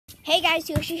Hey guys,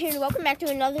 Yoshi here and welcome back to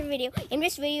another video. In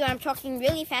this video, I'm talking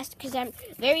really fast because I'm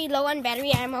very low on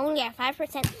battery. I'm only at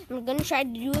 5%. I'm going to try to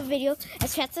do a video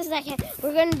as fast as I can.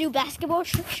 We're going to do basketball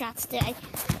trick shots today.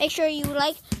 Make sure you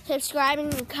like, subscribe,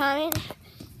 and comment.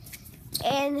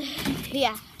 And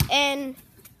yeah,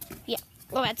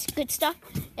 well, that's good stuff.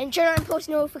 And turn on post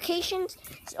notifications.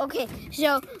 Okay,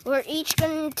 so we're each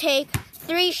going to take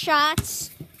 3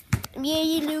 shots.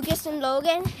 Me, Lucas, and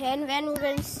Logan. And then we're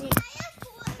going to see...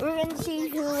 We're going to see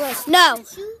who was. No.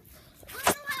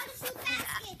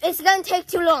 It's going to take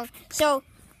too long. So,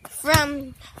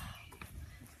 from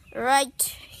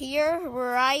right here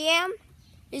where I am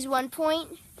is 1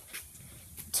 point.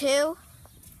 2,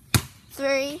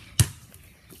 3,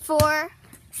 4,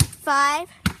 5,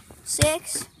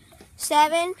 6,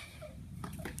 7,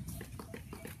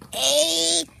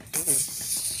 8.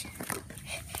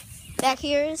 Back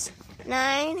here is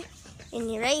 9.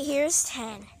 And right here is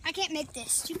 10. I can't make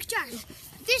this. You can try.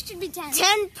 This should be 10.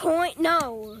 10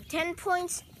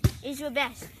 points is the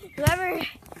best. Whoever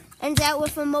ends out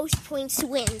with the most points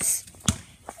wins.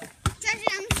 Judge,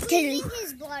 I'm squeezing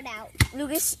his blood out.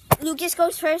 Lucas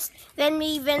goes first, then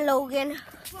me, then Logan.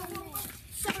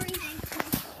 Sorry.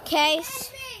 Okay.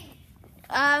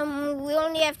 We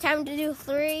only have time to do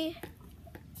 3.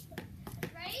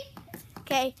 Ready?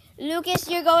 Okay. Lucas,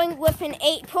 you're going with an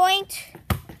 8 point.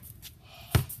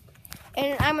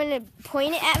 And I'm going to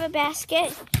point it at the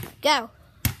basket. Go.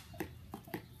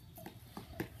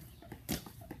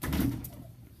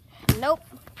 Nope.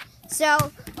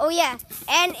 So, oh yeah.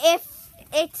 And if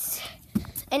it's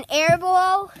an air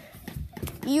ball,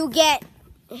 you get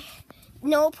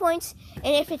no points.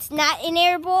 And if it's not an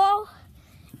air ball,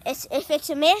 if it's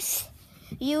a miss,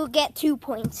 you get 2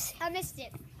 points. I missed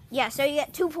it. Yeah, so you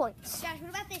get 2 points. Josh, what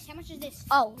about this? How much is this?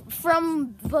 Oh,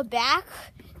 from the back,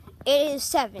 it is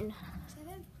 7.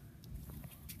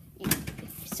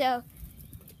 So,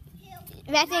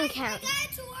 that didn't count.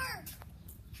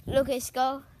 Lucas,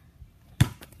 go.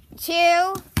 2.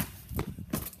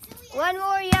 1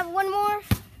 more. You have 1 more?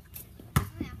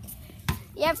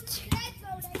 You have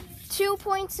 2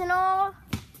 points in all.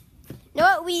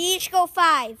 No, we each go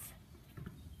 5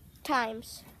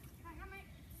 times.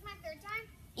 My 3rd time?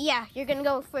 Yeah, you're going to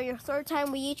go for your 3rd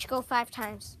time. We each go 5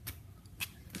 times.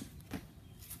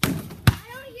 I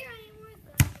don't hear any more.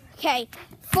 Okay,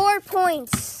 4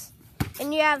 points.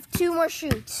 And you have 2 more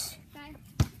shoots. Okay.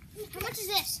 How much is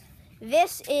this?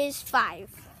 This is 5.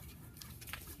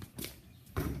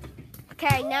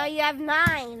 Okay, now you have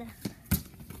 9.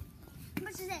 How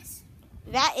much is this?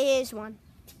 That is 1.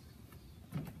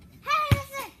 Hey,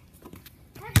 that's it.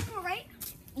 That's all right.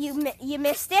 You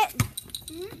missed it.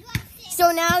 Mm-hmm.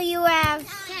 So now you have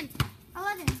 10,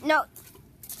 11. no.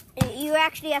 You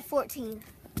actually have 14.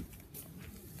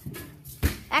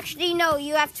 Actually, no.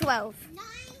 You have 12. 9,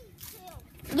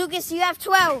 2. Lucas, you have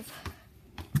 12.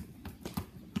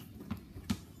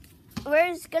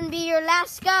 Where's gonna be your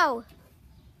last go?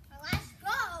 Let's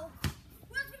go.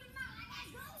 Where's gonna be my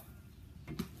last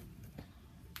go?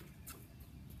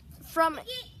 From Get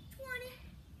 20.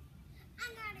 I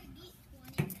gotta get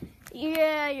 20.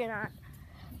 yeah, you're not.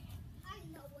 I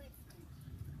know it.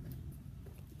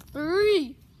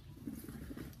 3,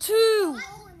 2,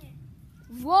 I'm on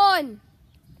it. 1,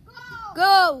 Go.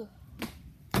 go.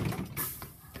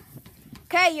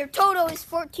 Okay, your total is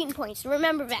 14 points.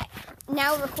 Remember that.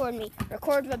 Now record me.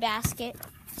 Record the basket.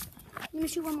 Let me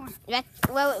shoot 1 more.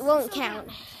 Well, it won't count.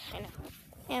 I know.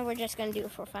 And we're just going to do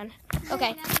it for fun.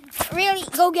 Okay. Really,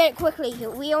 go get it quickly.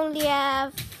 We only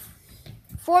have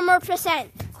 4 more %.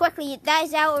 Quickly, that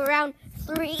is out around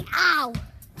 3. Ow!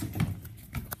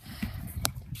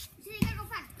 You gotta go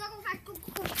fast. Go.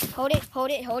 Hold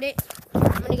it. I'm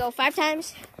going to go 5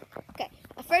 times. Okay.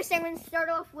 First, I'm going to start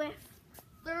off with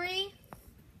 3.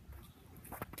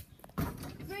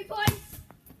 3 points.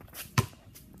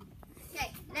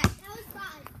 Okay, That was 5.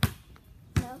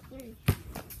 no, 3.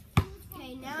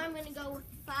 Okay, now I'm going to go with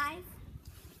 5.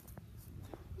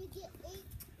 You get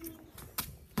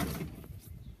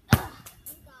 8.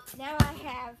 Now I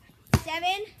have 7.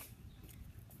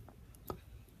 I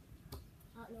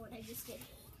don't know what I just did.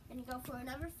 And go for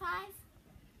another 5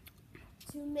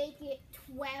 to make it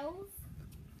 12.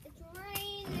 It's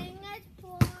raining. Let's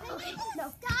play. Okay, no.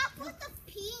 Stop with the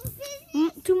peeing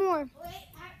business. 2 more. Wait,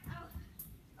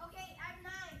 okay, I'm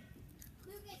 9.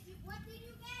 Lucas, what did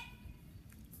you get?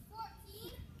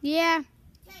 14? Yeah.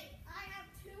 Okay, I have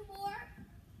 2 more.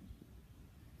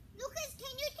 Lucas,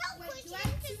 can you tell Christian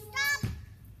to stop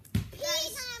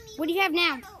peeing on me? What do you have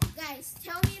now? Guys,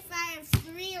 tell me if I have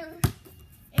 3 or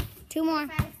 2 more.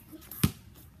 if I have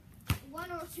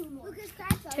 1 or 2 more. Lucas,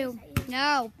 crash. 2.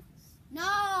 No.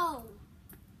 No.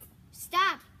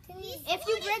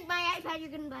 break my iPad, you're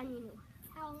gonna buy me a new one.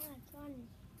 How much money?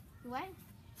 What?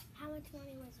 How much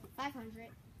money was it? 500.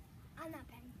 I'm not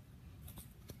paying.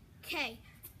 Okay.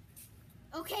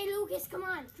 Okay, Lucas, come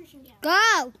on. Christian, yeah.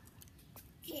 Go.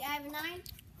 Okay, I have a 9.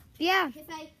 Yeah. If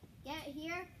I get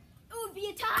here, it would be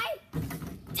a tie.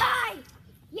 Tie.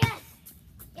 Yes.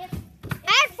 If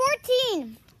I have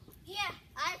 14. yeah,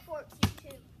 I have 14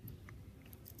 too.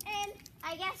 And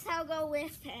I guess I'll go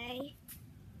with a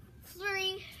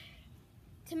 3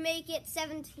 to make it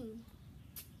 17.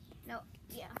 No,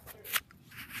 yeah. 3.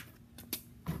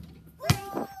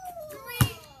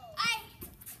 I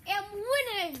am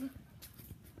winning.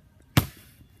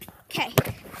 Okay,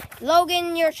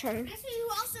 Logan, your turn. Guess who you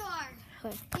also are?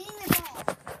 What? Hitting the ball.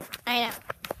 I know.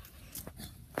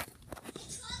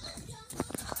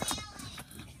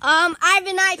 I have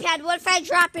an iPad. What if I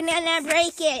drop it and I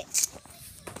break it?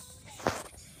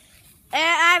 I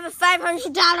have a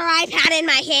 $500 iPad in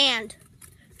my hand.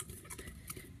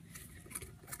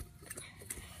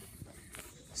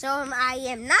 So I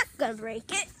am not gonna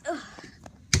break it. Ugh.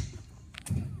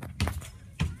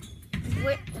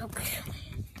 Wait, okay.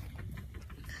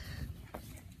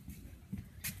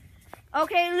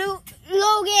 Okay,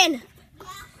 Logan.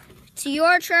 It's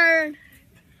your turn.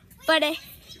 But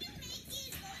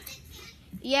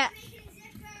yeah,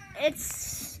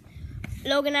 it's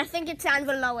Logan. I think it's on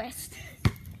the lowest.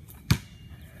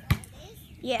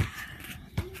 Yeah.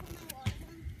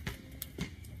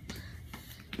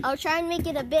 I'll try and make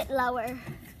it a bit lower.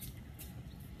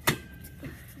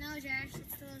 No, Josh,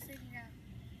 it's still a second out.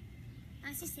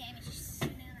 I see Sam. It's just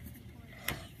sitting there like a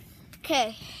board.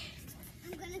 Okay.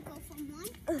 I'm gonna go from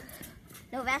 1.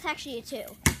 No, that's actually a 2.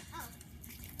 Oh.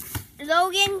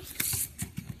 Logan,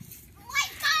 Oh my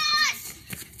gosh!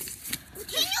 Can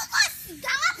you just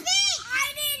stop it?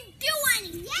 I didn't do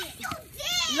anything. Yes, you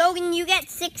did. Logan, you get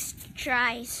 6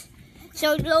 tries.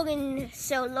 So Logan,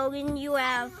 you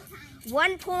have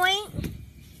 1 point.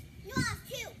 You have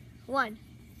 2. 1.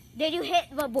 Did you hit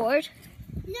the board?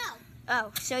 No.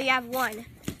 Oh, so you have 1.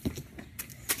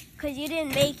 Because you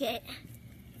didn't make it.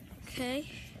 Okay.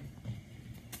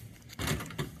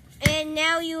 And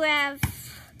now you have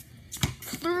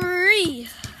 3.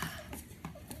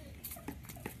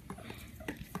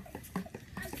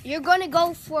 You're going to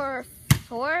go for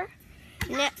 4?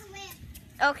 Not to win.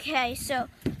 Okay, so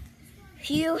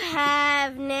you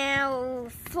have now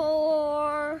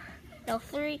 5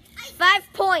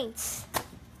 points.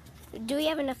 Do we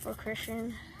have enough for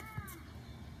Christian?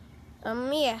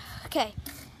 Yeah. Okay.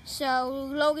 So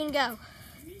Logan, go.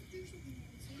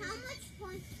 How much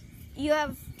points? You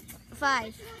have 5.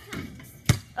 More time.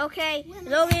 Okay,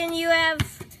 Logan, you have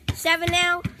 7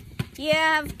 now. You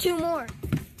have 2 more.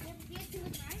 You have 2 more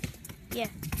tries? Yeah.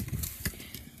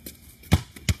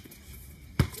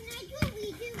 Can I do a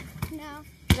redo? No.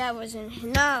 That wasn't.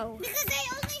 No. Because I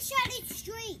only shot it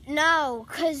straight. No,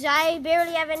 because I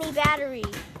barely have any battery.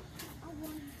 I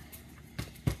won.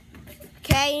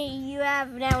 Okay, you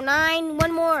have now 9.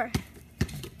 1 more.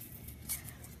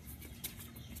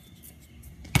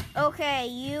 Okay,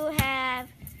 you have.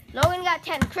 Logan got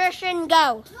 10. Christian,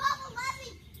 go. You have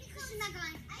 11. Because I'm not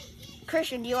going.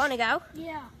 Christian, do you want to go?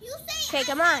 Yeah. You say Okay,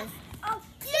 come on. Oh,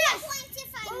 yes. Points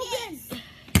if I miss.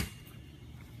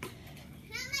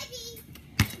 Not my baby.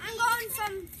 I'm going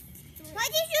from. Why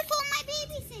did you pull my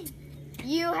baby thing?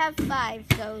 You have 5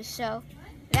 though, so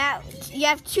that you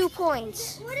have 2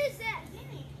 points. What is that?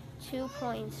 2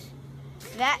 points.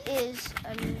 That is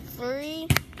 3.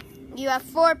 You have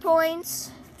 4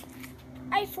 points.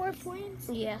 I have 4 points.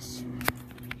 Yes.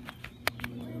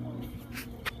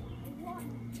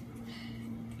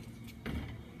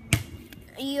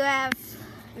 You have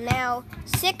now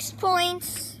 6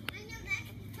 points. I know that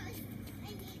because I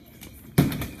made it.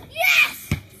 Yes!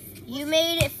 You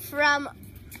made it from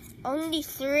only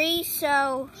 3,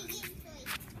 so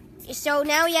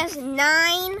now he has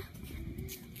 9.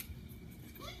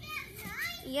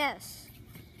 Yes.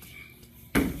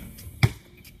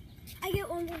 I get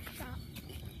one more shot.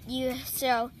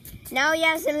 So now he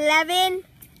has 11. Can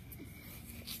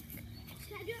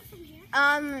I do it from here?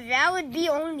 That would be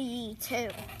only 2.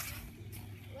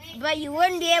 But you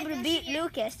wouldn't be able to beat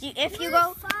Lucas. If you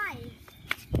go 5.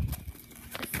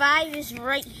 5 is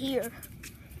right here.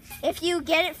 If you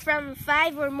get it from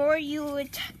 5 or more, you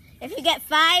would. If you get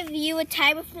 5, you would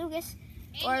tie with Lucas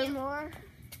or more.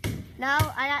 No,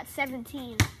 I got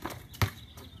 17.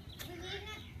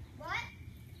 What?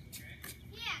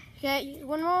 Okay,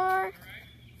 1 more.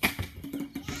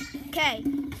 Okay,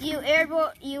 you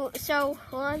airball. So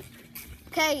 1.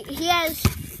 Okay, he has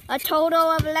a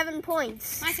total of 11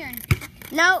 points. My turn.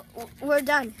 No, we're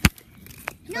done.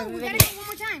 No, for the we gotta video. do it one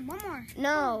more time. One more.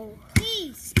 No.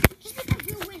 Please. Just because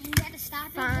you win, you gotta stop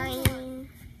it. Fine.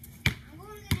 I'm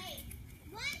going to 8.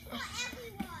 One for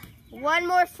everyone. One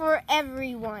more for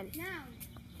everyone. No.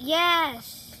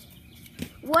 Yes.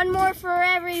 One more for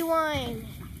everyone.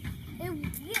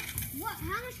 What?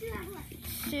 How much do you have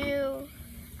left? 2.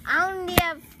 I only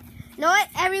have. No, what?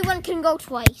 Everyone can go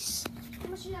twice. How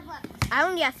much do you have left? I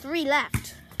only have 3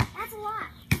 left. That's a lot.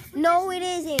 No, it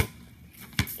isn't.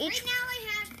 Right now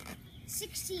I have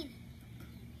 16.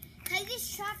 Can I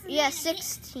just shot for Yeah, me?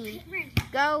 16. Rin.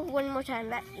 Go one more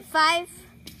time. 5.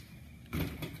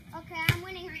 Okay, I'm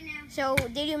winning right now. So,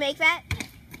 did you make that?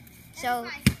 So,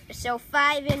 That's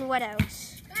 5 and what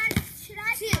else? Guys, should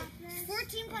I 2.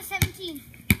 14 plus 17.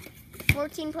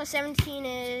 14 plus 17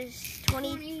 is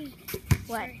 20.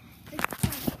 What?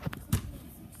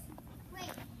 Wait.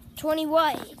 20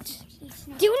 what?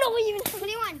 Do you know what even?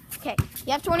 21. Okay,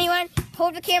 you have 21.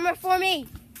 Hold the camera for me.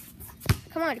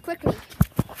 Come on, quickly.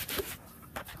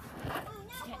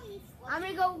 I'm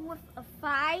gonna go with a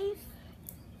 5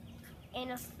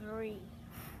 and a 3.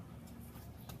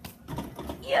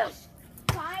 Yes,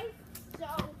 5. So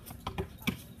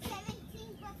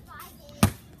 17 plus 5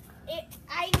 is.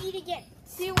 I need to get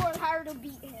 2 or higher to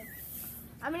beat him.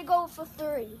 I'm gonna go for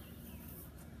 3.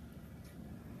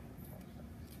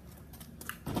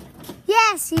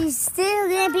 Yes, he still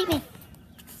didn't beat me.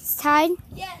 It's tied.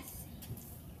 Yes,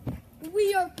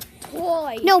 we are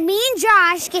tied. No, me and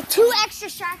Josh get 2 extra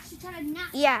shots to try to knock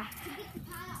Yeah, to get the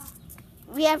pile.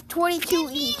 we have 22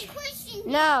 each. Christian.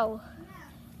 No.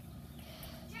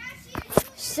 Josh,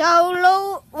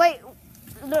 So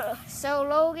so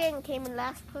Logan came in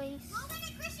last place. Logan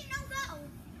and Christian don't go.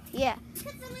 Yeah,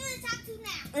 Because I'm in the top 2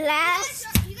 now. last,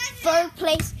 You guys 3rd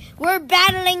place. We're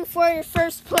battling for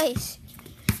first place.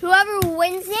 Whoever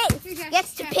wins it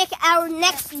gets to pick our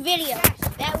next video.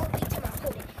 That will be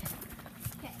tomorrow.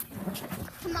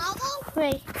 tomorrow?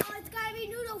 Wait. Oh, it's gotta be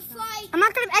noodle fight.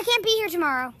 I can't be here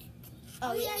tomorrow.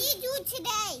 Oh We yeah. need to do it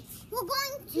today. We're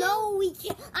going to. No, we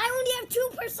can't. I only have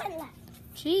 2% left.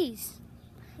 Jeez.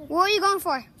 What are you going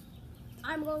for?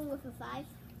 I'm going with a 5.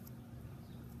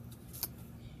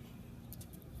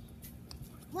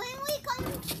 When we come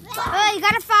back. Oh, you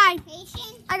got a 5.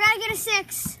 Patient. I gotta get a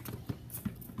 6.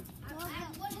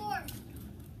 One more.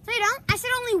 No, you don't. I said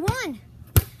only 1.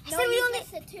 I said we only.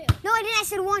 said 2. No, I didn't. I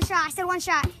said 1 shot. I said 1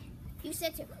 shot. You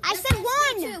said 2. I said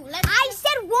 1. I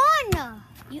said 1.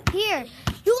 Here.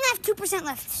 You only have 2%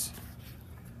 left.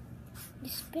 You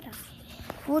spit on me.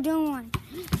 We're doing 1.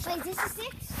 Wait, this is 6?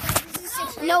 This is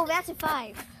 6. No, that's a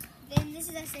 5. Then this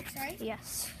is a 6, right?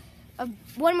 Yes.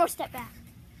 One more step back.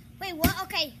 Wait, what?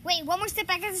 Okay. Wait, 1 more step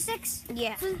back. That's a 6.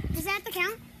 Yeah. So, does that have to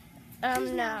count? No. I got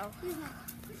you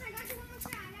 1 more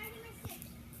shot. I gotta get my 6.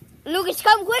 Lucas,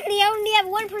 come quickly. I only have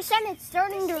 1%. It's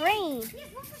starting to rain. Yes,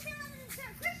 1% of the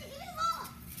shot. Christian, give me the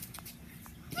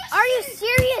ball. Are you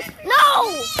serious? No!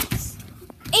 Yes.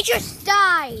 It just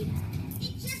died.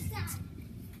 It just died.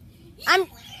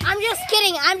 I'm just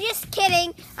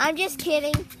kidding. I'm just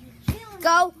kidding.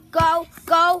 Go, go,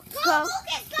 go, go.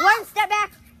 Lucas, go. 1 step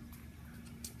back.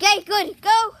 Okay, good.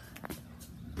 Go.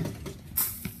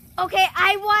 Okay,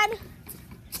 I won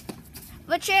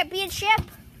the championship.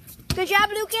 Good job,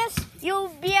 Lucas. You'll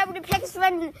be able to pick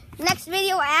the next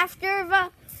video after the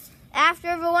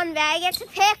one that I get to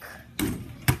pick.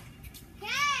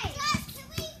 Hey!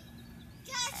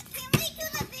 Josh, can we do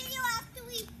the video after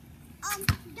we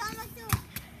done with the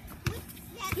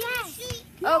Yes.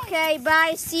 Okay,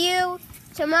 bye. See you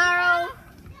tomorrow.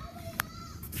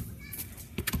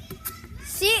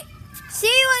 See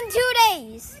you in 2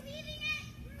 days.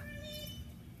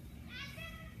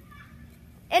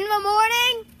 In the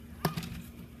morning?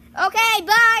 Okay,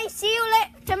 bye. See you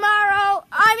tomorrow.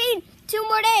 2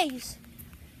 more days.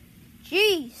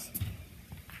 Jeez.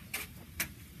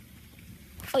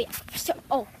 Oh,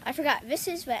 yeah. I forgot. This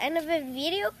is the end of the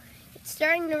video. It's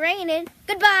starting to rain and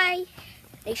goodbye.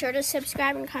 Make sure to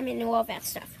subscribe and comment and all that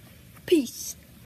stuff. Peace.